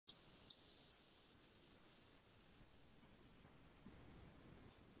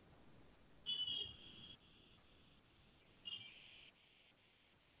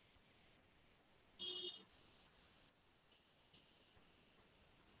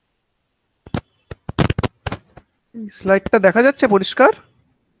এই স্লাইডটা দেখা যাচ্ছে পরিষ্কার?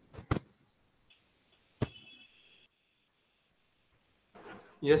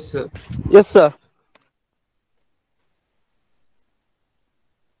 Yes, sir. Yes, sir.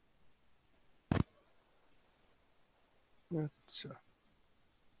 আচ্ছা,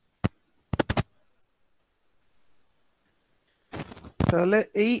 তাহলে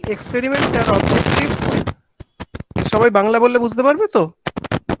এই এক্সপেরিমেন্টটার অবজেক্টিভ সবাই বাংলা বললে বুঝতে পারবে তো?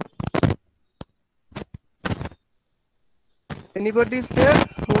 Anybody is there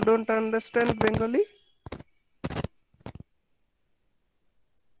who don't understand Bengali?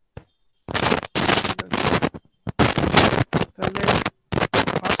 তাহলে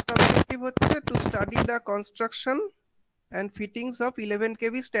ফার্স্ট অবজেক্টিভ হচ্ছে to study the construction and fittings of 11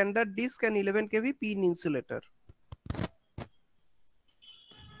 kV standard disc and 11 kV pin insulator.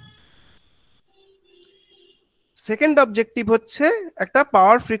 Second objective হচ্ছে একটা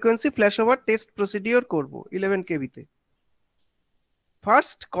পাওয়ার ফ্রিকোয়েন্সি ফ্ল্যাশওভার টেস্ট প্রসিডিওর করব 11 kV তে।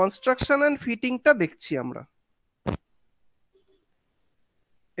 ফার্স্ট কনস্ট্রাকশন এন্ড ফিটিংটা দেখছি আমরা,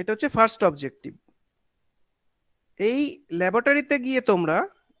 এটা হচ্ছে ফার্স্ট অবজেক্টিভ। এই ল্যাবরেটরিতে গিয়ে তোমরা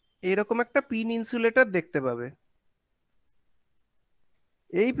এরকম একটা পিন ইনসুলেটর দেখতে পাবে।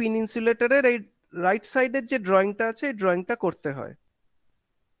 এই পিন ইনসুলেটরের এই রাইট সাইডের যে ড্রয়িংটা আছে এই ড্রয়িংটা করতে হয়।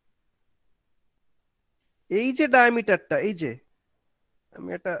 এই যে ডায়ামিটারটা, এই যে আমি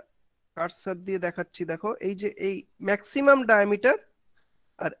একটা কার্সার দিয়ে দেখাচ্ছি, দেখো এই যে এই ম্যাক্সিমাম ডায়ামিটার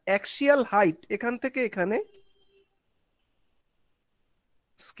আর অ্যাক্সিয়াল হাইট এখান থেকে এখানে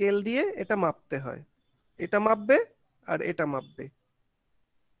স্কেল দিয়ে এটা মাপতে হয়। এটা মাপবে আর এটা মাপবে,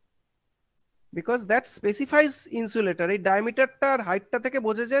 বিকজ দ্যাট স্পেসিফাইজ ইনসুলেটর। এই ডায়ামিটারটা আর হাইটটা থেকে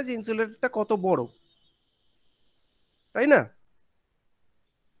বোঝা যায় যে ইনসুলেটরটা কত বড়, তাই না?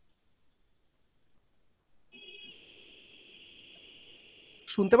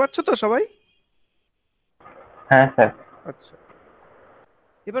 শুনতে পাচ্ছ তো সবাই? হ্যাঁ স্যার। আচ্ছা,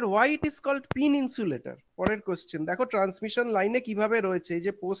 এবার why it is called pin insulator. পরের কোশ্চেন দেখো, ট্রান্সমিশন লাইনে কিভাবে রয়েছে, এই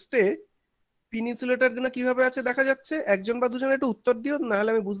যে পোস্টে পিন ইনসুলেটর গুলো কিভাবে আছে দেখা যাচ্ছে? একজন বা দুজন একটু উত্তর দিও, না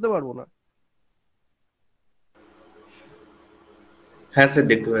হলে আমি বুঝতে পারবো না। হ্যাঁ স্যার,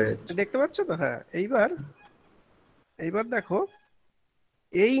 দেখতে পাওয়া যাচ্ছে। দেখতে পাচ্ছ তো? হ্যাঁ। এইবার এইবার দেখো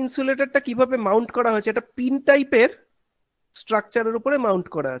এই ইনসুলেটরটা কিভাবে মাউন্ট করা হয়েছে। এটা পিন টাইপের স্ট্রাকচারের উপরে মাউন্ট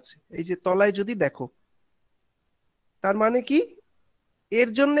করা আছে। এই যে তলায় যদি দেখো, তার মানে কি, এর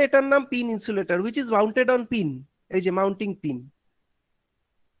জন্য এটার নাম pin insulator, which is mounted on pin. এই যে মাউন্টিং পিন।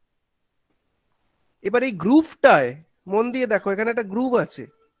 এবার এই গ্রুভটায় মন দিয়ে দেখো, এখানে একটা গ্রুভ আছে।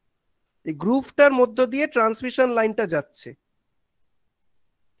 এই গ্রুভটার মধ্য দিয়ে ট্রান্সমিশন লাইনটা যাচ্ছে,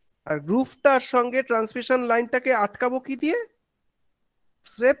 আর গ্রুভটার সঙ্গে ট্রান্সমিশন লাইনটাকে আটকাবো কি দিয়ে?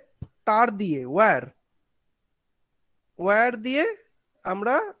 স্রেফ তার দিয়ে, ওয়্যার। ওয়্যার দিয়ে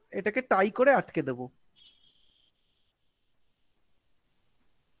আমরা এটাকে টাই করে আটকে দেব।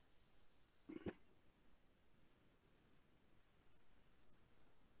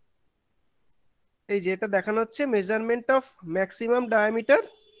 এই যে এটা দেখানো হচ্ছে মেজারমেন্ট অফ ম্যাক্সিমাম ডায়ামিটার,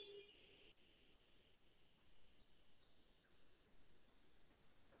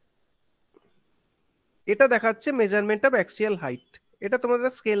 এটা দেখাচ্ছে মেজারমেন্ট অফ অ্যাক্সিয়াল হাইট। এটা তোমরা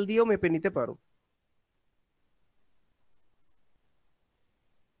স্কেল দিয়েও মেপে নিতে পারো।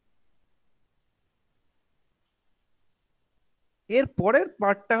 এর পরের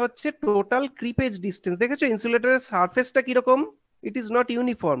পার্টটা হচ্ছে টোটাল ক্রিপেজ ডিসটেন্স। দেখেছো ইনসুলেটরের সারফেসটা কিরকম? ইট ইজ নট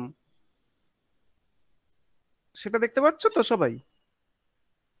ইউনিফর্ম, সেটা দেখতে পাচ্ছ তো সবাই?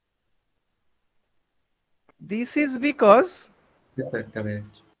 দিস ইজ বিকজ,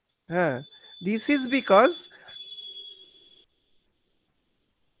 হ্যাঁ, দিস ইজ বিকজ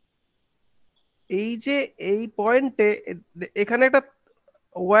এই যে এই পয়েন্টে এখানে একটা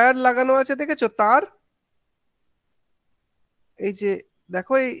ওয়্যার লাগানো আছে, দেখেছো তার? এই যে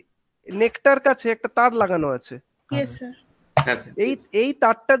দেখো এই নেকটার কাছে একটা তার লাগানো আছে। Yes, sir. হ্যাঁ স্যার। এই এই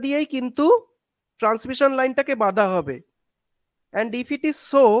তারটা দিয়েই কিন্তু ট্রান্সমিশন লাইনটাকে বাঁধা হবে। And if it is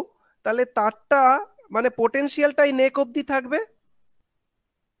so, তাহলে তারটা মানে পোটেনশিয়ালটাই নেক অবধি থাকবে।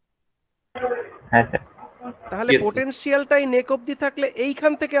 হ্যাঁ স্যার। তাহলে Yes, sir. পোটেনশিয়ালটাই নেক অবধি থাকলে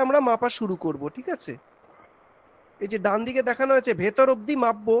এইখান থেকে আমরা মাপা শুরু করব, ঠিক আছে? এই যে ডান দিকে দেখানো হয়েছে ভেতর অবধি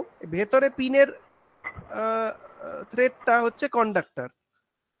মাপবো। ভেতরে পিনের থ্রেডটা হচ্ছে কন্ডাক্টর।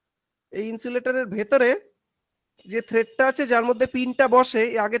 এই ইনসুলেটরের ভেতরে যে থ্রেডটা আছে যার মধ্যে পিনটা বসে,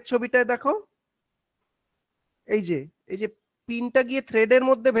 এই আগের ছবিটায় দেখো, এই যে এই যে পিনটা গিয়ে থ্রেডের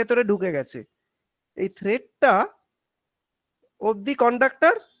মধ্যে ভেতরে ঢুকে গেছে। এই থ্রেডটা অবধি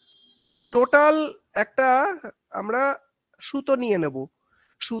কন্ডাক্টর, টোটাল একটা আমরা সুতো নিয়ে নেব।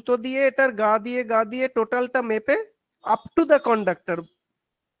 সুতো দিয়ে এটার গা দিয়ে টোটালটা মেপে up to the conductor.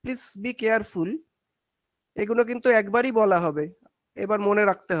 Please be careful. এগুলো কিন্তু একবারই বলা হবে, এবার মনে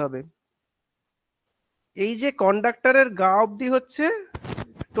রাখতে হবে। এই যে কন্ডাক্টরের গা অবধি হচ্ছে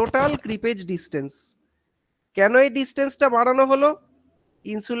টোটাল ক্রিপেজ ডিস্টেন্স। কেন এই ডিস্টেন্সটা বাড়ানো হলো?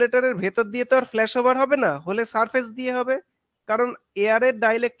 ইনসুলেটরের ভেতর দিয়ে তো আর ফ্ল্যাশ ওভার হবে না, হলে সারফেস দিয়ে হবে, কারণ এয়ারের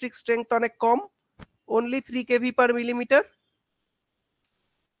ডাইইলেকট্রিক স্ট্রেংথ অনেক কম, অনলি 3 কেভি পার মিলিমিটার।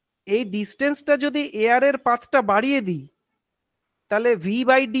 এই ডিস্টেন্সটা যদি এয়ারের পাথটা বাড়িয়ে দিই, তাহলে ভি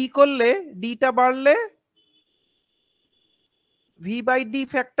বাই ডি করলে, ডিটা বাড়লে V by D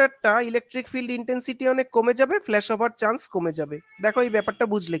ফ্যাক্টরটা, electric field intensity অনেক কমে যাবে, ফ্ল্যাশ ওভার চান্স কমে যাবে। দেখো এই ব্যাপারটা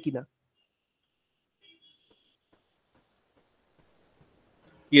বুঝলে কিনা?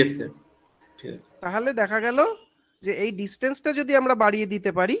 ইয়েস স্যার, ঠিক আছে। তাহলে দেখা গেল যে এই ডিস্টেন্সটা যদি আমরা বাড়িয়ে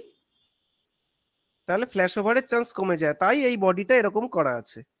দিতে পারি, তাহলে ফ্ল্যাশ ওভারের চান্স কমে যায়, তাই এই বডিটা এরকম করা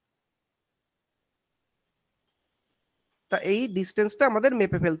আছে। তা এই ডিস্টেন্সটা আমাদের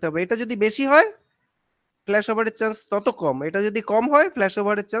মেপে ফেলতে হবে। এটা যদি বেশি হয় ফ্ল্যাশ ওভারের চান্স তত কম, এটা যদি কম হয় ফ্ল্যাশ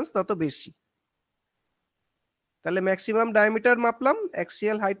ওভারের চান্স তত বেশি। তাহলে maximum diameter মাপলাম,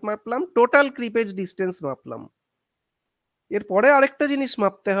 axial height মাপলাম, total ক্রিপেজ distance মাপলাম। এরপরে আরেকটা জিনিস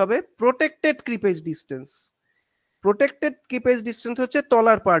মাপতে হবে, প্রোটেক্টেড ক্রিপেজ ডিস্টেন্স। প্রোটেক্টেড ক্রিপেজ ডিস্টেন্স হচ্ছে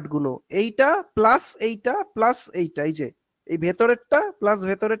তলার পার্টগুলো, এইটা প্লাস এইটা প্লাস এইটা, এই যে এই ভেতরেরটা plus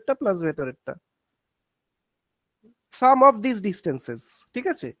ভেতরেরটা plus ভেতরেরটা, some of this distances. ঠিক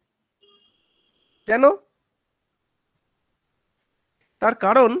আছে? কেন? তার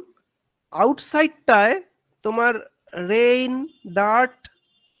কারণ আউটসাইডটায় তোমার রেইন, ডার্ট,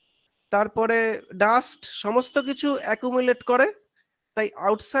 তারপরে ডাস্ট সমস্ত কিছু অ্যাকুমুলেট করে, তাই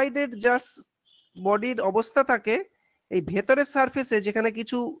আউটসাইডের জাস্ট বডির অবস্থা থাকে, এই ভেতরের সারফেসে যেখানে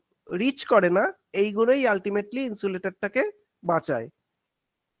কিছু রিচ করে না, এইগুলোই আলটিমেটলি ইনসুলেটরটাকে বাঁচায়।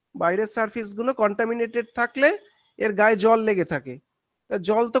 বাইরের সারফেস গুলো কন্টামিনেটেড থাকলে এর গায়ে জল লেগে থাকে,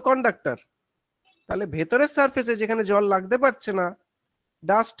 জল তো কন্ডাক্টর, তাহলে ভেতরের সারফেসে যেখানে জল লাগতে পারছে না,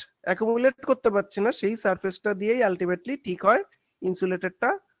 ডাস্ট অ্যাকুমুলেট করতে পারছে না, সেই সারফেসটা দিয়েই আলটিমেটলি ঠিক হয় ইনসুলেটরটা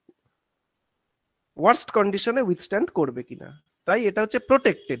ওয়ার্স্ট কন্ডিশনে উইথস্ট্যান্ড করবে কিনা। তাই এটা হচ্ছে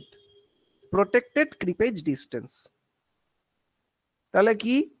প্রোটেক্টেড ক্রিপেজ ডিস্টেন্স। তাহলে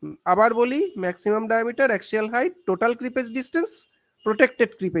কি আবার বলি, maximum diameter, axial height, total ক্রিপেজ distance, protected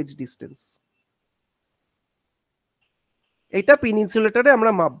ক্রিপেজ distance. এটা পিন ইনসুলেটরে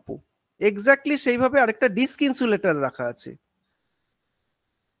আমরা মাপবো। এক্স্যাক্টলি সেইভাবে আরেকটা ডিস্ক ইনসুলেটর রাখা আছে।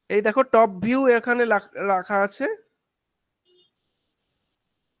 এই দেখো টপ ভিউ এখানে রাখা আছে,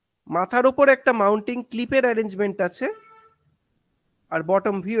 মাথার উপর একটা মাউন্টিং ক্লিপের অ্যারেঞ্জমেন্ট আছে, আর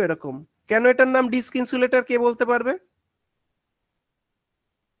বটম ভিউ এরকম। কেন এটার নাম ডিস্ক ইনসুলেটর, কে বলতে পারবে?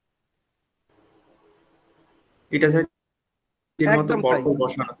 এটা স্যার এর মতো একদম তাই, পরপর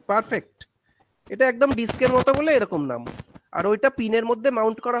বসানো। পারফেক্ট। এটা একদম ডিস্কের মতো বলে এরকম নাম, আর ওইটা পিনের মধ্যে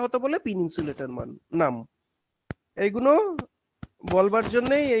মাউন্ট করা হতো বলে পিন ইনসুলেটর নাম। এইগুলো বলবার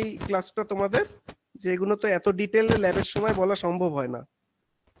জন্যই এই ক্লাসটা তোমাদের, যে এগুলো তো এত ডিটেইলে ল্যাবের সময় বলা সম্ভব হয় না।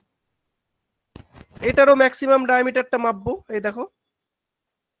 এটারও ম্যাক্সিমাম ডায়ামিটারটা মাপবো, এই দেখো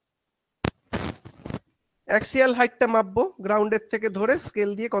অ্যাক্সিয়াল হাইটটা মাপবো, গ্রাউন্ডের থেকে ধরে স্কেল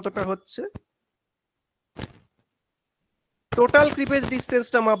দিয়ে কতটা হচ্ছে, টোটাল ক্রিপেজ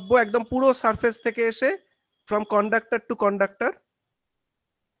ডিস্টেন্সটা মাপবো একদম পুরো সারফেস থেকে এসে, from conductor two conductor.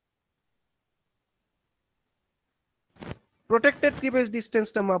 Protected ক্রিপেজ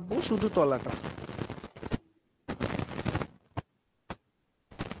ডিস্টেন্সটা মাপবো শুধু তলাটা।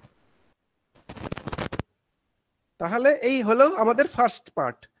 তাহলে এই হলো আমাদের ফার্স্ট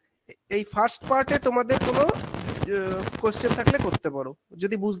পার্ট। এই ফার্স্ট পার্টে তোমাদের কোনো কোশ্চেন থাকলে করতে পারো,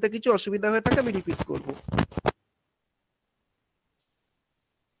 যদি বুঝতে কিছু অসুবিধা হয়ে থাকে আমি রিপিট করব।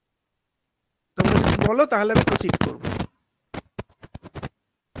 তোমরা যদি বলো তাহলে আমি প্রসিড করব।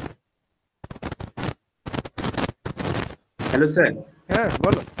 Hello sir. হ্যাঁ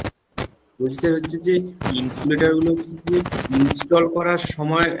বলো। বলছি স্যার হচ্ছে যে ইনসুলেটর গুলো হচ্ছে যে ইনস্টল করার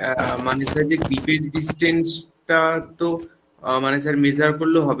সময় মানে স্যার যে ক্রিপেজ ডিস্টেন্সটা তো মানে স্যার মেজার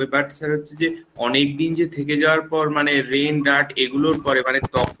করলেও হবে, বাট স্যার হচ্ছে যে অনেক দিন যে থেকে যাওয়ার পর মানে রেন ডার্ট এগুলোর পরে মানে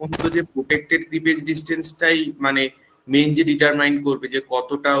তখন তো যে প্রোটেক্টেড ক্রিপেজ ডিস্টেন্সটাই মানে মেইন যে ডিটারমাইন করবে যে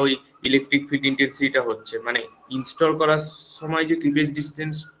কতটা ওই ইলেকট্রিক ফিল্ড ইন্টেন্সিটিটা হচ্ছে, মানে ইনস্টল করার সময় যে ক্রিপেজ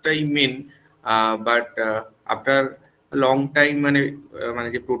ডিস্টেন্সটাই main, but after long time মানে মানে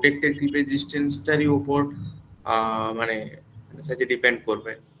যে প্রোটেক্টেড ক্রিপেজ ডিস্টেন্সটারই উপর মানে সাথে ডিপেন্ড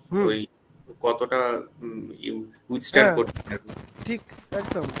করবে ওই কতটা উইথস্ট্যান্ড হ্যাঁ করতে পারবে। ঠিক,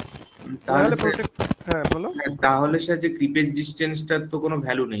 একদম। তাহলে স্যার প্রোটেক্ট, হ্যাঁ বলো। তাহলে স্যার যে ক্রিপেজ ডিস্টেন্সটার তো কোনো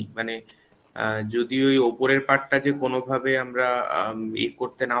ভ্যালু নেই, মানে যদি ওই ওপরের পার্টটা যে কোনোভাবে আমরা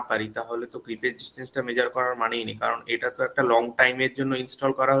করতে না পারি তাহলে তো ক্রিপেজ ডিস্টেন্সটা মেজার করার মানেই নেই, কারণ এটা তো একটা লং টাইমের জন্য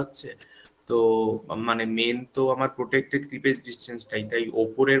ইনস্টল করা হচ্ছে। তো মানে মেন তো আমার প্রোটেক্টেড ক্রিপেজ ডিসটেন্সটাই, তাই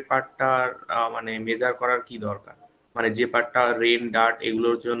ওপরের পার্টটা মানে মেজার করার কি দরকার? মানে যে পার্টটা রেন ডার্ট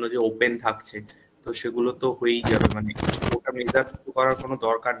এগুলোর জন্য যে ওপেন থাকছে, তো সেগুলো তো হয়েই যাবে, মানে ওটা মেজার করার কোনো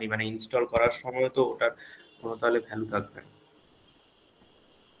দরকার নেই, মানে ইনস্টল করার সময় তো ওটার কোনো তাহলে ভ্যালু থাকবে না।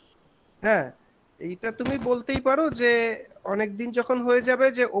 হ্যাঁ, এইটা তুমি বলতেই পারো যে অনেকদিন যখন হয়ে যাবে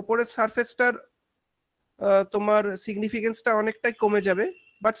যে ওপরের সারফেসটার তোমার সিগনিফিকেন্সটা অনেকটাই কমে যাবে,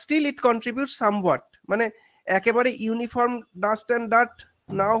 but still it contribute somewhat. মানে একেবারে ইউনিফর্ম ডাস্ট অ্যান্ড ডার্ট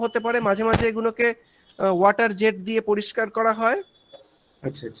নাও হতে পারে, মাঝে মাঝে এগুলোকে ওয়াটার জেট দিয়ে পরিষ্কার করা হয়।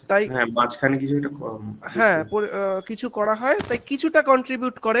 আচ্ছা আচ্ছা, তাই হ্যাঁ মাঝখানে কিছু একটা হ্যাঁ কিছু করা হয়, তাই কিছুটা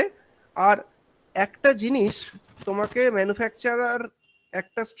কন্ট্রিবিউট করে। আর একটা জিনিস, তোমাকে ম্যানুফ্যাকচারার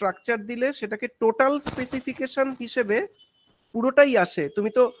একটা স্ট্রাকচার দিলে সেটাকে টোটাল স্পেসিফিকেশন হিসেবে পুরোটাই আসে।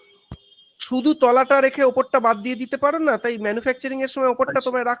 তুমি তো শুধু তলাটা রেখে ওপরটা বাদ দিয়ে দিতে পারো না, তাই ম্যানুফ্যাকচারিং এর সময় ওপরটা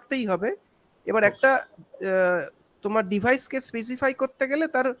তোমায় রাখতেই হবে। এবার একটা তোমার ডিভাইসকে স্পেসিফাই করতে গেলে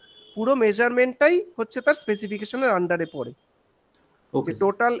তার পুরো মেজারমেন্টটাই হচ্ছে তার স্পেসিফিকেশনের আন্ডারে পড়ে। যে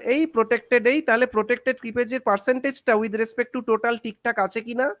টোটাল এই প্রোটেক্টেড এই, তাহলে প্রোটেক্টেড ক্রিপেজের পার্সেন্টেজটা উইথ রেসপেক্ট টু টোটাল ঠিকঠাক আছে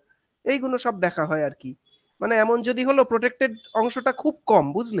কিনা এইগুলো সব দেখা হয় আর কি। মানে এমন যদি হলো প্রোটেক্টেড অংশটা খুব কম,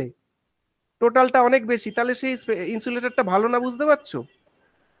 বুঝলে, টোটালটা অনেক বেশি, তাহলে সেই ইনসুলেটরটা ভালো না, বুঝতে পারছো?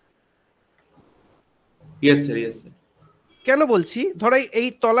 Yes sir, yes sir. কেন বলছি, ধরো এই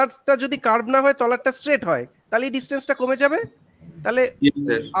তলারটা যদি কার্ভ না হয়, তলারটা স্ট্রেট হয়, তাহলে এই ডিসটেন্সটা কমে যাবে। তাহলে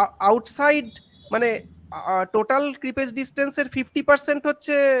আউটসাইড মানে টোটাল ক্রিপেজ ডিসটেন্সের 50%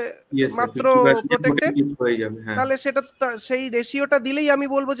 হচ্ছে মাত্র প্রোটেক্টেড হয়ে যাবে। তাহলে সেটা সেই রেশিওটা দিলেই আমি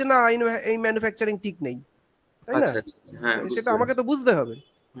বলবো যে না, এই ম্যানুফ্যাকচারিং ঠিক নেই, তাই না? হ্যাঁ, সেটা আমাকে তো বুঝতে হবে।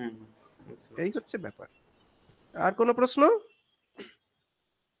 হুম, এই হচ্ছে ব্যাপার। আর কোনো প্রশ্ন?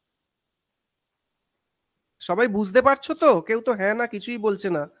 সবাই বুঝতে পারছো তো? কেউ তো হ্যাঁ না কিছুই বলছে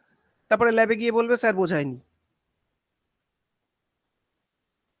না, তারপরে ল্যাবে গিয়ে বলবে স্যার বোঝায়নি।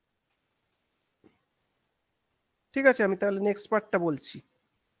 ঠিক আছে, আমি তাহলে নেক্সট পার্টটা বলছি।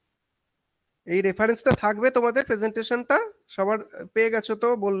 এই রেফারেন্সটা থাকবে তোমাদের প্রেজেন্টেশনটা সবার পেয়ে গেছো তো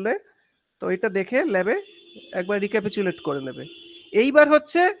বললে, তো এটা দেখে ল্যাবে একবার রিক্যাপিচুলেট করে নেবে। এইবার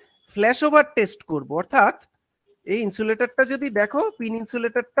হচ্ছে ফ্ল্যাশ ওভার টেস্ট করব, অর্থাৎ এই ইনসুলেটরটা যদি দেখো, পিন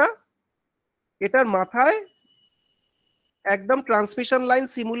ইনসুলেটরটা, এটার মাথায় একদম ট্রান্সমিশন লাইন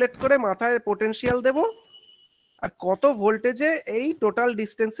সিমুলেট করে মাথায় পোটেনশিয়াল দেব, আর কত ভোল্টেজে এই টোটাল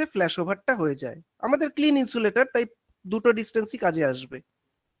ডিস্টেন্সে ফ্ল্যাশ ওভারটা হয়ে যায়। আমাদের ক্লিন ইনসুলেটর, তাই দুটো ডিস্টেন্সই কাজে আসবে।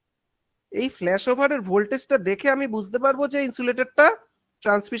 এই ফ্ল্যাশ ওভারের ভোল্টেজটা দেখে আমি বুঝতে পারবো যে ইনসুলেটরটা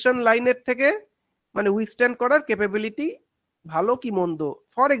ট্রান্সমিশন লাইনের থেকে মানে উইথস্ট্যান্ড করার ক্যাপাবিলিটি ভালো কি মন্দ।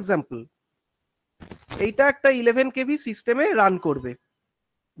 ফর এক্সাম্পল, এইটা একটা 11 কেভি সিস্টেমে রান করবে,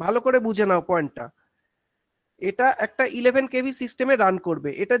 ভালো করে বুঝে নাও পয়েন্টটা। এটা একটা 11 কেভি সিস্টেমে রান করবে,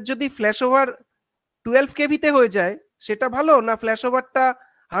 এটার যদি ফ্ল্যাশ ওভার 12 কেভিতে হয়ে যায়, সেটা ভালো না ফ্ল্যাশ ওভারটা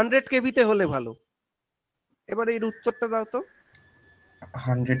 100 কেভিতে হলে ভালো? এবার এর উত্তরটা দাও তো।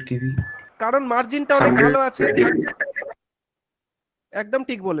 100 কেভি, কারণ মার্জিনটা অনেক ভালো আছে। একদম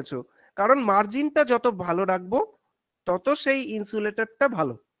ঠিক বলেছো, কারণ মার্জিনটা যত ভালো রাখবো তত সেই ইনসুলেটরটা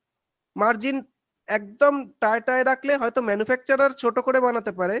ভালো। মার্জিন একদম টায় টায় রাখলে হয়তো ম্যানুফ্যাকচারার ছোট করে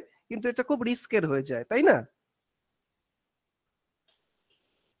বানাতে পারে, কিন্তু এটা খুব রিস্কের হয়ে যায়, তাই না?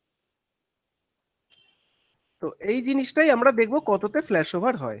 তো এই জিনিসটাই আমরা দেখবো কততে ফ্ল্যাশ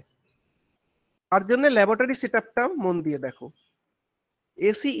ওভার হয়। তার জন্য ল্যাবরেটরি সেটআপটা মন দিয়ে দেখো।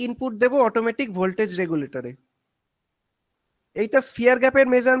 এসি ইনপুট দেবো অটোমেটিক ভোল্টেজ রেগুলেটরে। এইটা স্ফিয়ার গ্যাপের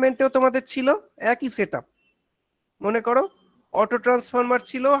মেজারমেন্টেও তোমাদের ছিল একই সেটআপ। মনে করো অটো ট্রান্সফরমার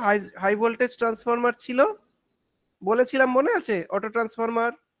ছিল, হাই ভোল্টেজ ট্রান্সফরমার ছিল, বলেছিলাম মনে আছে? Auto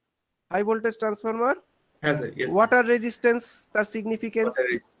transformer, high voltage transformer, হ্যাঁ স্যার, ইয়েস। ওয়াটার রেজিস্ট্যান্স তার সিগনিফিকেন্স,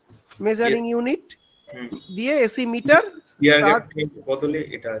 মেজারিং ইউনিট দিয়ে এসি মিটার স্টার্ট বদলে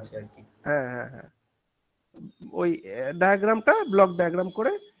এটা আছে আর কি। হ্যাঁ হ্যাঁ হ্যাঁ, ওই ডায়াগ্রামটা ব্লক ডায়াগ্রাম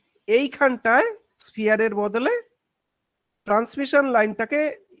করে এইখানটায় স্ফিয়ারের বদলে ট্রান্সমিশন লাইনটাকে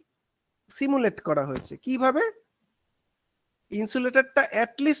সিমুলেট করা হয়েছে। কিভাবে? ইনসুলেটরটা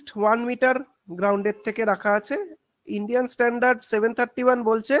অ্যাটলিস্ট 1 মিটার গ্রাউন্ডের থেকে রাখা আছে। ইন্ডিয়ান স্ট্যান্ডার্ড 731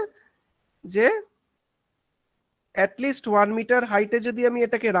 বলছে যে অ্যাটলিস্ট 1 মিটার হাইটে যদি আমি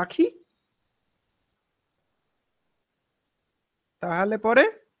এটাকে রাখি, তাহলে পরে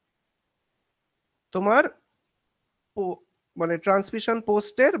তোমার মানে ট্রান্সমিশন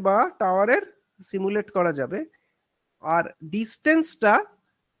পোস্টের বা টাওয়ারের সিমুলেট করা যাবে। আর ডিস্টেন্সটা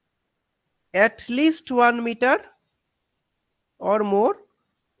at least 1 metre or more,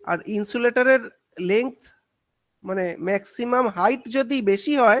 R ইনসুলেটরের length মানে ম্যাক্সিমাম হাইট যদি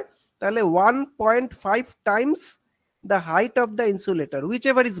বেশি হয়, তাহলে 1.5 Times the height of the insulator, which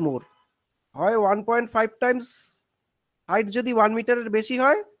ever is more. হয় 1.5 টাইমস হাইট যদি 1 মিটারের বেশি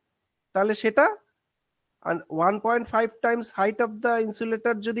হয় তাহলে সেটা, আর 1.5 Times height of the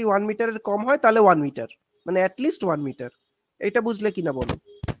insulator যদি 1 মিটারের কম হয় তাহলে 1 মিটার, মানে অ্যাটলিস্ট 1 মিটার। এটা বুঝলে কিনা বলো?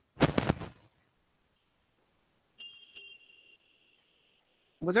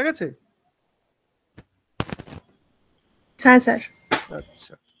 বোঝা গেছে? হ্যাঁ স্যার।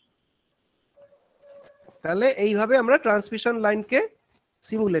 আচ্ছা, তাহলে এইভাবে আমরা ট্রান্সমিশন লাইনকে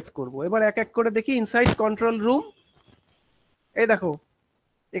সিমুলেট করব। এবার এক এক করে দেখি ইনসাইড কন্ট্রোল রুম। এই দেখো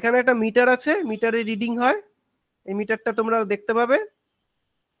এখানে একটা মিটার আছে, মিটারে রিডিং হয়, এই মিটারটা তোমরা দেখতে পাবে।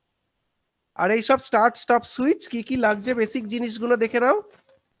 আর এই সব স্টার্ট স্টপ সুইচ কি কি লাগছে বেসিক জিনিসগুলো দেখে নাও।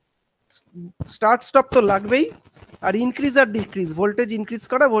 স্টার্ট স্টপ তো লাগবেই, আর ইনক্রিজ আর ডিক্রিজ, ভোল্টেজ ইনক্রিজ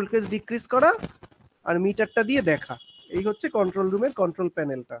করা ভোল্টেজ ডিক্রিজ করা, আর মিটারটা দিয়ে দেখা। এই হচ্ছে কন্ট্রোল রুমের কন্ট্রোল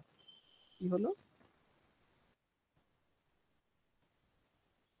প্যানেলটা। কি হলো,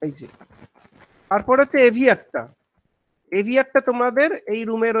 এই যে। তারপর হচ্ছে এভিয়ারটা। এভিয়ারটা তোমাদের এই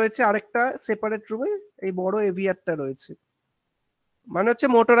রুমে রয়েছে, আরেকটা সেপারেট রুমে এই বড় এভিয়ারটা রয়েছে, মানে হচ্ছে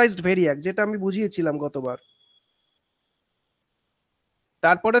মোটরাইজড ভেরিয়াক, যেটা আমি বুঝিয়েছিলাম গতবার।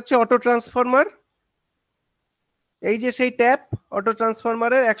 তারপর হচ্ছে অটো ট্রান্সফরমার। এই যে সেই ট্যাপ, অটো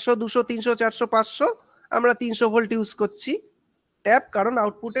ট্রান্সফরমারের 100 200 300 400 500, আমরা 300 ভোল্ট ইউজ করছি ট্যাপ, কারণ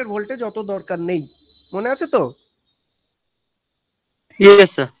আউটপুটের ভোল্টেজ অত দরকার নেই। মনে আছে তো?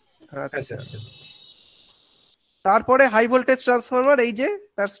 Yes sir. আচ্ছা, তারপরে হাই ভোল্টেজ ট্রান্সফরমার, এই যে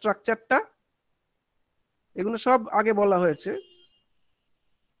তার স্ট্রাকচারটা, এগুলো সব আগে বলা হয়েছে,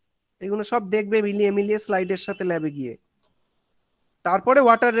 এগুলো সব দেখবে মিলিয়ে মিলিয়ে স্লাইডের সাথে ল্যাবে গিয়ে। তারপরে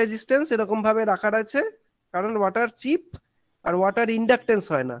ওয়াটার রেজিস্ট্যান্স এরকম ভাবে রাখা আছে, কারণ ওয়াটার চিপ আর ওয়াটার ইন্ডাকটেন্স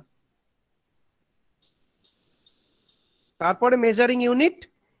হয় না। তারপরে মেজারিং ইউনিট,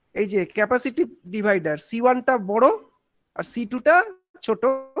 এই যে ক্যাপাসিটি ডিভাইডার, C1টা বড় আর C2টা ছোট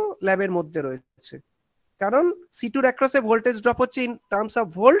ল্যাবের মধ্যে রয়েছে, কারণ C2-র অ্যাক্রসে ভোল্টেজ ড্রপ হচ্ছে in terms of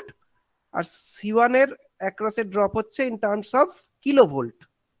volt, R C1-এর অ্যাক্রসে drop হচ্ছে in terms of kilo volt.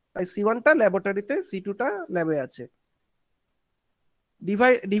 তাই C1টা ল্যাবরেটরিতে, C2টা ল্যাবে আছে।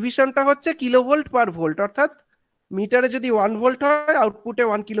 ডিভিশনটা হচ্ছে কিলো ভোল্ট পার ভোল্ট, অর্থাৎ মিটারে যদি 1 ভোল্ট হয় আউটপুটে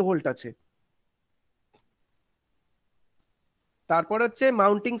 1 কিলো ভোল্ট আছে। তারপর হচ্ছে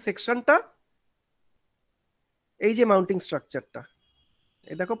মাউন্টিং সেকশনটা, এই যে মাউন্টিং স্ট্রাকচারটা,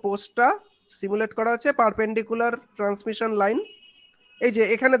 এই দেখো পোস্টটা সিমুলেট করা আছে, পারপেন্ডিকুলার ট্রান্সমিশন লাইন। এই যে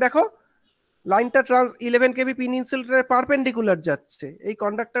এখানে দেখো লাইনটা 11 কেভি পিন ইনসুলেটরের পারপেন্ডিকুলার যাচ্ছে, এই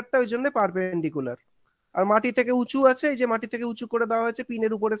কন্ডাক্টরটা ওই জন্য পারপেন্ডিকুলার। আর মাটি থেকে উঁচু আছে, এই যে মাটি থেকে উঁচু করে দেওয়া হয়েছে,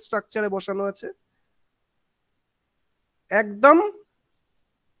 পিনের উপরে স্ট্রাকচারে বসানো আছে একদম।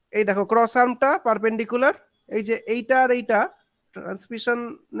 এই দেখো ক্রস আর্মটা পারপেন্ডিকুলার, এই যে এইটা আর এইটা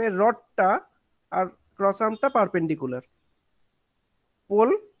ট্রান্সমিশনের রডটা, আর ক্রস আর্মটা পারপেন্ডিকুলার। পোল,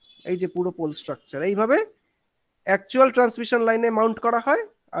 এই যে পুরো পোল স্ট্রাকচার এইভাবে অ্যাকচুয়াল ট্রান্সমিশন লাইনে মাউন্ট করা হয়,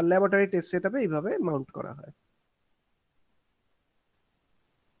 আর ল্যাবরেটরি টেস্ট সেটআপে এইভাবে মাউন্ট করা হয়।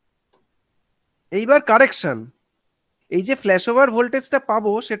 এইবার কারেকশন, এই যে ফ্ল্যাশওভার ভোল্টেজটা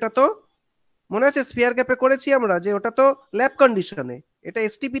পাবো সেটা তো মনে আছে স্ফিয়ার গ্যাপে করেছি আমরা, যে ওটা তো ল্যাব কন্ডিশনে, এটা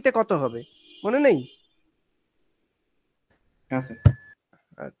এসটিপি তে কত হবে মনে নেই? হ্যাঁ স্যার।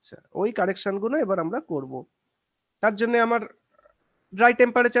 আচ্ছা, ওই কারেকশন গুলো এবার আমরা করব। তার জন্য আমার ড্রাই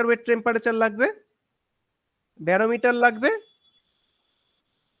টেম্পারেচার ওয়েট টেম্পারেচার লাগবে, ব্যারোমিটার লাগবে।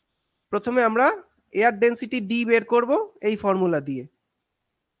 প্রথমে আমরা এয়ার ডেনসিটি ডি বের করব এই ফর্মুলা দিয়ে,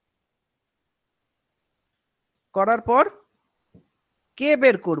 করার পর কে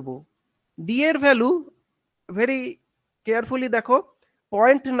বের করব। ডি এর ভ্যালু ভেরি কেয়ারফুলি দেখো,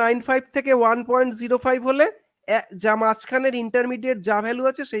 0.95 থেকে 1.05 হলে যা মাঝখানের ইন্টারমিডিয়েট যা ভ্যালু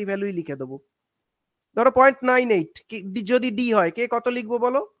আছে সেই ভ্যালুই লিখে দেবো। ধরো 0.98 যদি ডি হয়, কে কত লিখবো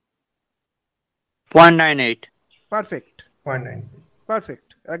বলো? 0.98। পারফেক্ট, 0.9। পারফেক্ট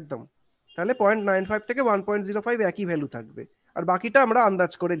একদম। তাহলে 0.95 থেকে 1.05 একই ভ্যালু থাকবে, আর বাকিটা আমরা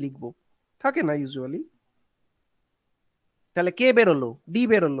আন্দাজ করে লিখবো, থাকে না ইউজুয়ালি। তাহলে কে বেরোলো, ডি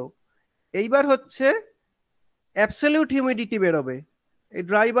বেরোলো। এইবার হচ্ছে অ্যাবসলিউট হিউমিডিটি বেরোবে। এই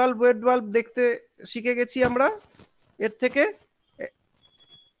ড্রাই বাল্ব ওয়েট বাল্ব দেখতে শিখে গেছি আমরা এর থেকে।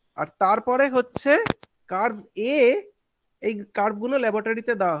 আর তারপরে হচ্ছে কার্ভ এ, এই কার্ভগুলো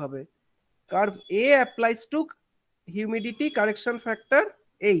ল্যাবরেটরিতে দেওয়া হবে। Curve A applies to humidity correction factor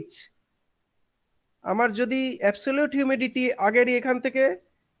H. আমার যদি অ্যাবসলিউট হিউমিডিটি আগের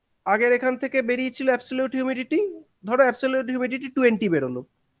এখান থেকে বেরিয়েছিল অ্যাবসলিউট হিউমিডিটি, ধরো অ্যাবসলিউট হিউমিডিটি 20 বেরোলো,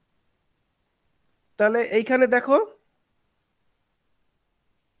 তাহলে এইখানে দেখো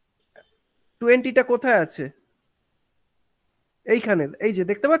 20টা কোথায় আছে, এইখানে, এই যে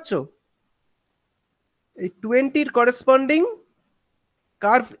দেখতে পাচ্ছ, এই 20-র করেসপন্ডিং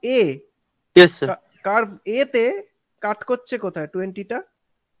কার্ভ এ Yes, sir. কার্ভ এ তে কাট করছে কোথায় 20টা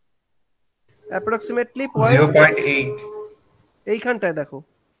অ্যাপ্রক্সিমেটলি 0.8 এইখানটায় দেখো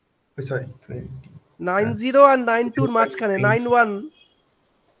সরি 90 আর 92 এর মাঝখানে 91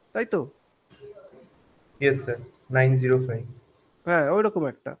 তাই তো ইয়েস স্যার 905 হ্যাঁ ওইরকম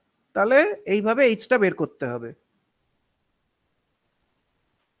একটা তাহলে এইভাবে এইচটা বের করতে হবে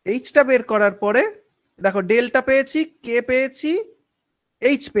এইচটা বের করার পরে দেখো ডেল্টা পেয়েছি কে পেয়েছি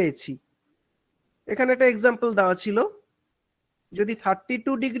এইচ পেয়েছি এখানে একটা এক্সাম্পল দেওয়া ছিল যদি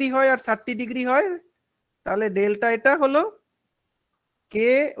 32 ডিগ্রি হয় আর 30 ডিগ্রি হয় তাহলে ডেল্টা এটা হলো কে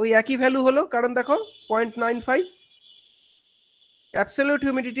ওই একই ভ্যালু হলো কারণ দেখো 0.95 অ্যাবসলিউট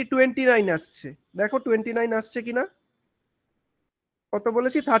হিউমিডিটি 29 আসছে দেখো 29 আসছে কিনা কত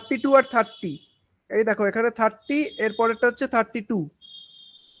বলেছি 32 আর 30 এই দেখো এখানে 30 এর পরেরটা হচ্ছে 32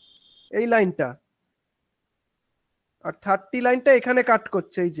 এই লাইনটা আর 30 লাইনটা এখানে কাট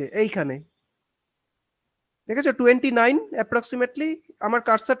করছে এই যে এইখানে দেখেছো 29 অ্যাপ্রক্সিমেটলি আমার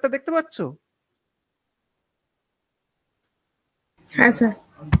কার্সারটা দেখতে পাচ্ছো হ্যাঁ স্যার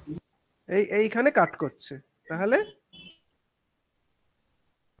এইখানে কাট করছে তাহলে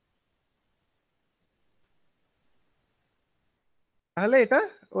এটা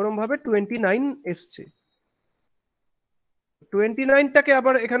ওরম ভাবে 29 এসছে 29টাকে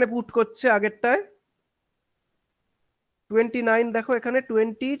আবার এখানে পুট করছে আগেরটায় 29 দেখো এখানে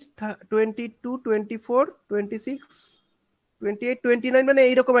 20 22 24 26 28 29 মানে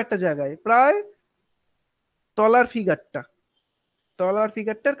এইরকম একটা জায়গায় প্রায় তলার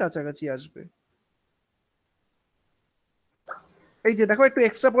ফিগারটার কাছাকাছি আসবে এই যে দেখো একটু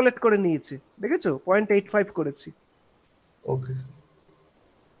এক্সট্রাপোলেট করে নিয়েছে দেখেছো 0.85 করেছি ওকে স্যার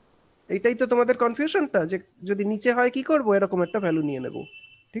এইটাই তো তোমাদের কনফিউশনটা যে যদি নিচে হয় কি করব এরকম একটা ভ্যালু নিয়ে নেব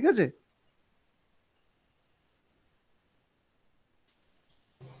ঠিক আছে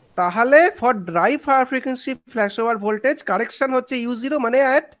তাহলে for dry fire frequency ফ্ল্যাশওভার voltage correction হচ্ছে U0 মানে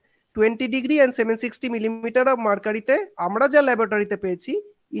at 20 degree and 760 millimetre of মার্কারিতে আমরা যা ল্যাবরেটরিতে পেয়েছি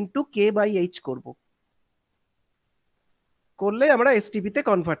ইনটু K/H করব করলে আমরা STP তে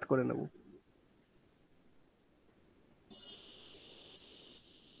কনভার্ট করে নেব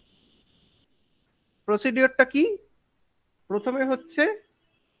প্রসিডিওরটা কি প্রথমে হচ্ছে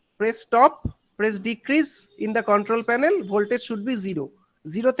press stop press decrease in the control panel voltage should be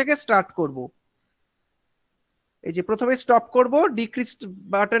 0 থেকে স্টার্ট করব এই যে প্রথমে স্টপ করব ডিক্রিজ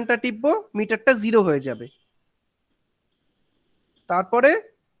বাটনটা টিপবো মিটারটা 0 হয়ে যাবে তারপরে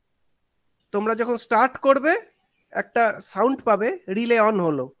তোমরা যখন স্টার্ট করবে একটা সাউন্ড পাবে রিলে অন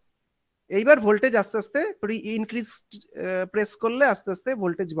হলো এইবার ভোল্টেজ আস্তে আস্তে ইনক্রিজ প্রেস করলে আস্তে আস্তে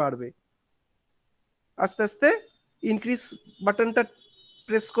ভোল্টেজ বাড়বে আস্তে আস্তে ইনক্রিজ বাটনটা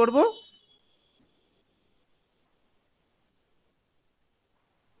প্রেস করব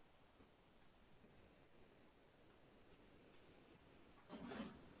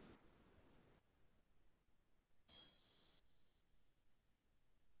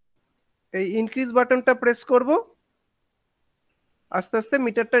এই ইনক্রিজ বাটনটা প্রেস করব আস্তে আস্তে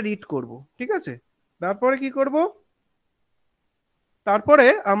মিটারটা রিড করব ঠিক আছে তারপরে কি করব তারপরে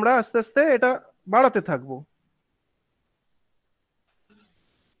আমরা আস্তে আস্তে এটা বাড়াতে থাকবো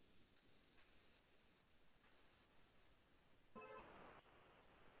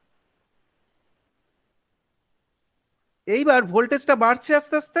এইবার ভোল্টেজটা বাড়ছে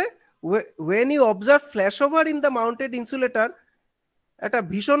আস্তে আস্তে when you observe flashover in the mounted insulator একটা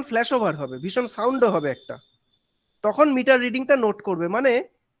ভীষণ ফ্ল্যাশওভার হবে ভীষণ সাউন্ডও হবে একটা তখন মিটার রিডিংটা নোট করবে মানে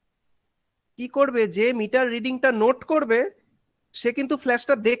কি করবে যে মিটার রিডিংটা নোট করবে সে কিন্তু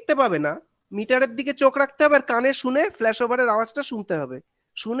ফ্ল্যাশটা দেখতে পাবে না মিটারের দিকে চোখ রাখতে হবে আর কানে শুনে ফ্ল্যাশওভারের আওয়াজটা শুনতে হবে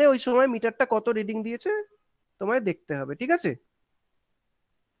শুনে ওই সময় মিটারটা কত রিডিং দিয়েছে তোমায় দেখতে হবে ঠিক আছে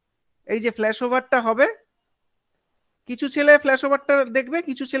এই যে ফ্ল্যাশওভারটা হবে কিছু ছেলে ফ্ল্যাশওভারটা দেখবে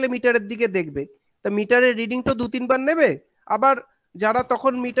কিছু ছেলে মিটারের দিকে দেখবে তা মিটারের রিডিং তো 2-3 বার নেবে আবার যারা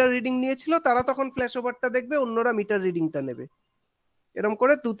তখন মিটার রিডিং নিয়েছিল তারা তখন ফ্ল্যাশওভারটা দেখবে অন্যরা মিটার রিডিংটা নেবে এরকম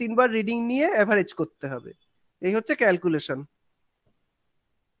করে 2-3 বার রিডিং নিয়ে এভারেজ করতে হবে এই হচ্ছে ক্যালকুলেশন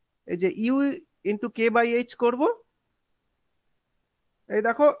এই যে U ইনটু K/H করব এই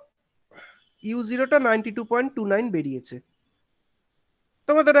দেখো U0 টা 92.29 বেরিয়েছে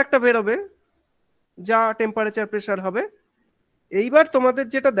তোমাদের একটা বেরোবে যা টেম্পারেচার প্রেসার হবে এইবার তোমাদের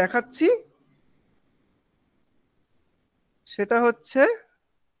যেটা দেখাচ্ছি সেটা হচ্ছে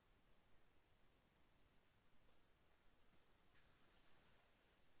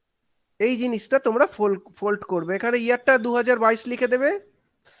এই জিনিসটা তোমরা ফোল্ড করবে এখানে ইয়ারটা 2022 লিখে দেবে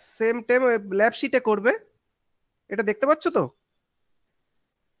সেম টাইম ল্যাব শিটে করবে এটা দেখতে পাচ্ছ তো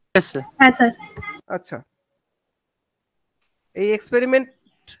হ্যাঁ স্যার আচ্ছা এই এক্সপেরিমেন্ট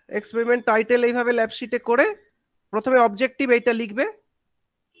এক্সপেরিমেন্ট টাইটেল এইভাবে ল্যাব শিটে করে প্রথমে অবজেক্টিভ এইটা লিখবে,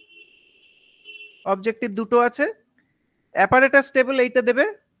 অবজেক্টিভ দুটো আছে, অ্যাপারেটাস টেবল এইটা দেবে,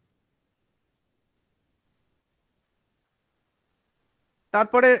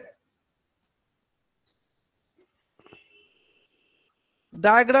 তারপরে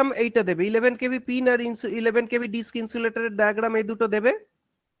ডায়াগ্রাম এইটা দেবে, 11 কেবি পিন আর 11 কেবি ডিস্ক ইনসুলেটরের ডায়াগ্রাম এই দুটো দেবে,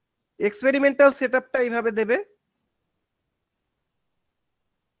 এক্সপেরিমেন্টাল সেটআপটা এইভাবে দেবে।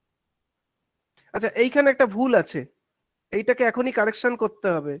 আচ্ছা এইখানে একটা ভুল আছে, এইটাকে এখনই কারেকশন করতে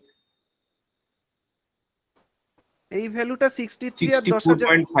হবে। এই ভ্যালুটা 63 আর 10,000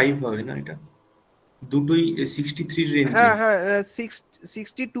 64.5 হবে না, এটা দুটোই 63 রেঞ্জে। হ্যাঁ হ্যাঁ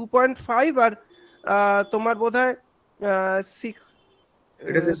 62.5 আর তোমার বোধহয়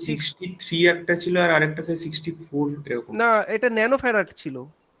এটা স্যার 63 একটা ছিল আর আরেকটা স্যার 64 এরকম। না এটা ন্যানো ফ্যারাড ছিল,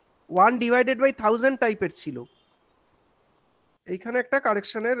 1/1000 টাইপের ছিল। এইখানে একটা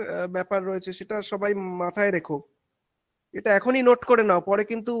কারেকশনের ব্যাপার রয়েছে, সেটা সবাই মাথায় রেখো, এটা এখনই নোট করে নাও, পরে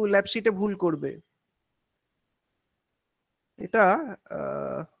কিন্তু ল্যাব শিটে ভুল করবে। এটা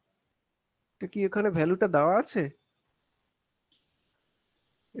কি এখানে ভ্যালুটা দেওয়া আছে?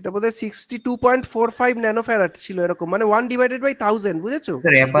 এটা বোধহয় 62.45 ন্যানোফ্যারাড ছিল এরকম, মানে 1/1000 বুঝেছো?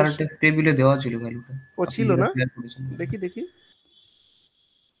 স্যার অ্যাপারেটাস টেবিলে দেওয়া ছিল ভ্যালুটা। ও ছিল না, দেখি দেখি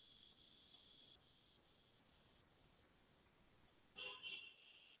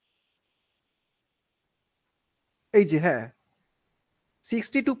এই যে, হ্যাঁ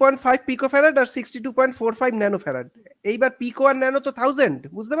 62.5 পিকোফ্যারাড আর 62.45 ন্যানোফ্যারাড। এইবার পিকো আর ন্যানো তো 1000,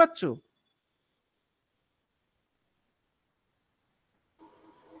 বুঝতে পারছো?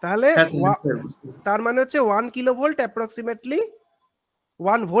 তাহলে তার মানে হচ্ছে 1 কিলোভোল্ট অ্যাপ্রক্সিমেটলি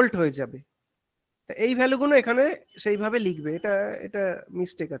 1 ভোল্ট হয়ে যাবে। এই ভ্যালুগুলো এখানে সেইভাবে লিখবে, এটা এটা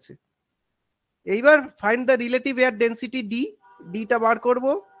মিস্টেক আছে। এইবার find the relative air density D, ডিটা বার করব,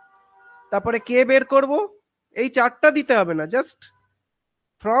 তারপরে কে বের করব। এই চার্টটা দিতে হবে না, জাস্ট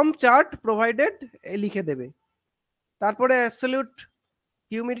ফ্রম চার্ট প্রোভাইডেড লিখে দেবে। তারপরে অ্যাবসলিউট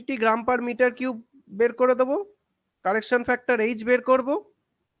হিউমিডিটি গ্রাম পার মিটার কিউব বের করে দেবো, কারেকশন ফ্যাক্টর এইচ বের করব,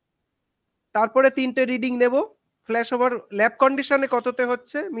 তারপরে তিনটে রিডিং নেব, ফ্ল্যাশ ওভার ল্যাব কন্ডিশনে কততে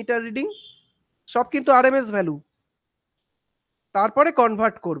হচ্ছে মিটার রিডিং, সব কিন্তু আরএমএস ভ্যালু, তারপরে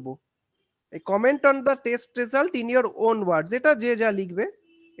কনভার্ট করব। এই comment on the test result in your own words, এটা যে যা লিখবে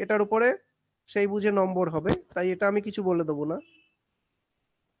এটার উপরে সেই বুঝে নম্বর হবে, তাই এটা আমি কিছু বলে দেবো না।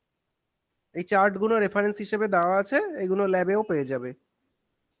 এই চার্টগুলো রেফারেন্স হিসেবে দেওয়া আছে, এগুলো ল্যাবেও পেয়ে যাবে।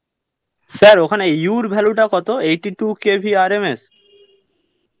 স্যার ওখানে ইউর ভ্যালুটা কত? 82 কেভি আরএমএস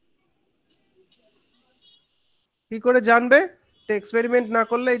কি করে জানবে? এক্সপেরিমেন্ট না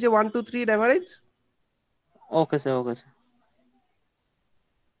করলে এই যে 1 2 3 average. Okay sir, okay sir.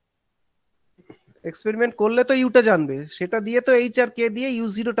 Experiment করলে তো ইউটা জানবে, সেটা দিয়ে তো এইচ আর কে দিয়ে ইউ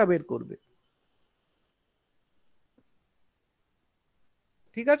জিরোটা বের করবে।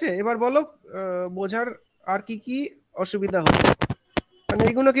 ঠিক আছে, এবার বলো বোঝার আর কি কি অসুবিধা হবে। মানে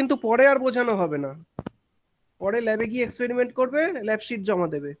এইগুলো কিন্তু পরে আর বোঝানো হবে না, পরে ল্যাবে গিয়ে এক্সপেরিমেন্ট করবে, ল্যাব শিট জমা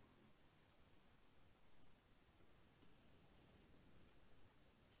দেবে।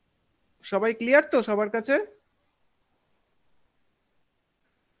 সবাই ক্লিয়ার তো সবার কাছে?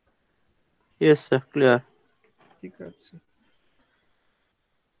 Yes sir, clear. ঠিক আছে,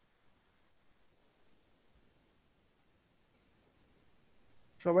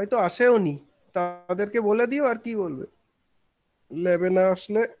 সবাই তো আসেও নি, তাদেরকে বলে দিও, আর কি বলবে ল্যাবে না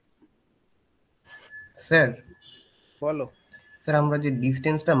আসলে। স্যার বলো। স্যার আমরা যে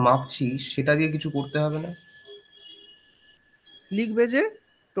ডিসটেন্সটা মাপছি সেটা দিয়ে কিছু করতে হবে না? লিখবে যে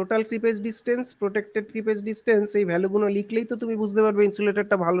টোটাল ক্রিপেজ ডিসটেন্স, প্রোটেক্টেড ক্রিপেজ ডিসটেন্স, এই ভ্যালুগুলো লিখলেই তো তুমি বুঝতে পারবে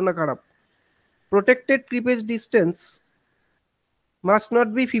ইনসুলেটরটা ভালো না খারাপ। Protected ক্রিপেজ distance must not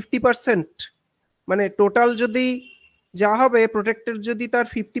be 50%, মানে টোটাল যদি যা হবে প্রোটেক্টেড যদি তার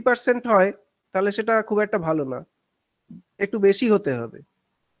 50% হয় তাহলে সেটা খুব একটা ভালো না, একটু বেশি হতে হবে।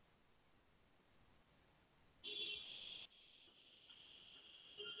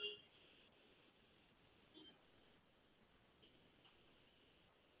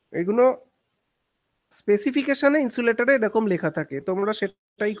 এগুলো স্পেসিফিকেশনে ইনসুলেটরে এরকম লেখা থাকে, তোমরা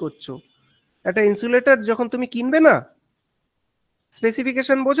সেটাই করছো। একটা ইনসুলেটর যখন তুমি কিনবে না,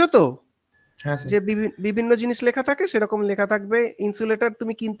 স্পেসিফিকেশন বোঝো তো, হ্যাঁ স্যার। যে বিভিন্ন জিনিস লেখা থাকে, সেরকম লেখা থাকবে ইনসুলেটর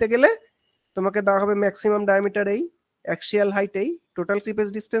তুমি কিনতে গেলে তোমাকে দেওয়া হবে ম্যাক্সিমাম ডায়ামিটার এই, অ্যাক্সিয়াল হাইট এই, টোটাল ক্রিপেজ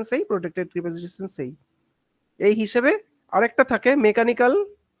ডিসটেন্স এই, প্রোটেক্টেড ক্রিপেজ ডিসটেন্স এই হিসেবে আরেকটা থাকে মেকানিক্যাল,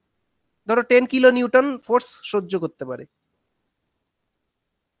 ধরো 10 কিলো নিউটন ফোর্স সহ্য করতে পারে।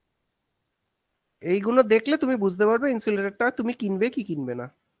 এইগুলো দেখলে তুমি বুঝতে পারবে ইনসুলেটরটা তুমি কিনবে কি কিনবে না।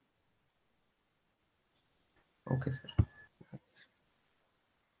 Okay sir.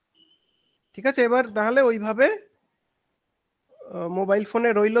 ঠিক আছে, এবার তাহলে ওইভাবে মোবাইল ফোনে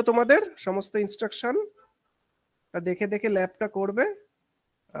রইলো তোমাদের সমস্ত ইনস্ট্রাকশন, দেখে দেখে ল্যাবটা করবে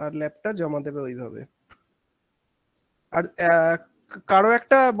আর ল্যাবটা জমা দেবে ওইভাবে। আর কারো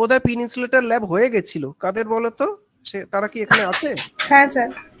একটা বোধহয় পিন ইনসুলেটর ল্যাব হয়ে গেছিল, কাদের বলো তো? তারা কি এখানে আছে? হ্যাঁ স্যার।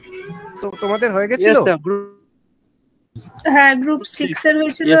 তো তোমাদের হয়ে গেছিল? হ্যাঁ, গ্রুপ 6 এর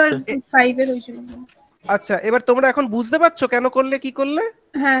হয়েছিল আর 5 এর হয়েছিল। আচ্ছা, এবার তোমরা এখন বুঝতে পারছো কেন করলে কি করলে?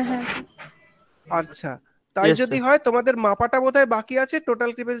 হ্যাঁ হ্যাঁ। আচ্ছা, তাই যদি হয় তোমাদের মাপাটা বোধহয় বাকি আছে, total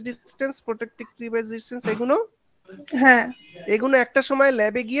cleavage distance, protective cleavage distance, এগুলো। হ্যাঁ, এগুলো একটা সময়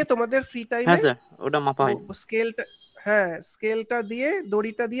ল্যাবে গিয়ে তোমাদের ফ্রি টাইমে, হ্যাঁ স্যার, ওটা মাপা হয়। স্কেলটা, হ্যাঁ স্কেলটা দিয়ে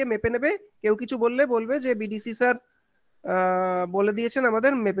দড়িটা দিয়ে মেপে নেবে। কেউ কিছু বললে বলবে যে বিডিসি স্যার বলে দিয়েছেন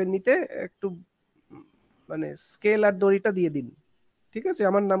আমাদের মেপে নিতে, একটু মানে স্কেল আর দড়িটা দিয়ে দিন, ঠিক আছে?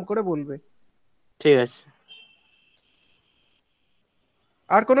 আমার নাম করে বলবে। ঠিক আছে।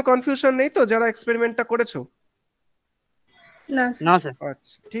 আর কোনো কনফিউশন নেই তো যারা এক্সপেরিমেন্টটা করেছো? না স্যার।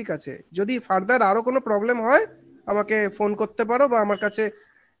 আচ্ছা ঠিক আছে, যদি ফার্দার আরো কোনো প্রবলেম হয় আমাকে ফোন করতে পারো বা আমার কাছে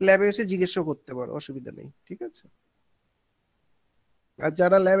ল্যাবে এসে জিজ্ঞেসও করতে পারো, অসুবিধা নেই, ঠিক আছে? আর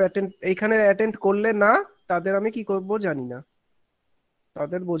যারা ল্যাব এইখানে অ্যাটেন্ড করলে না, তাদের আমি কি করব জানি না,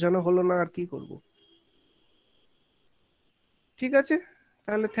 তাদের বোঝানো হলো না আর কি করব। ঠিক আছে,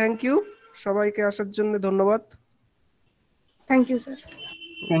 তাহলে থ্যাংক ইউ সবাইকে, আসার জন্য ধন্যবাদ। Thank you sir.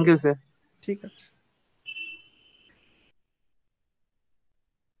 Thank you sir. ঠিক আছে।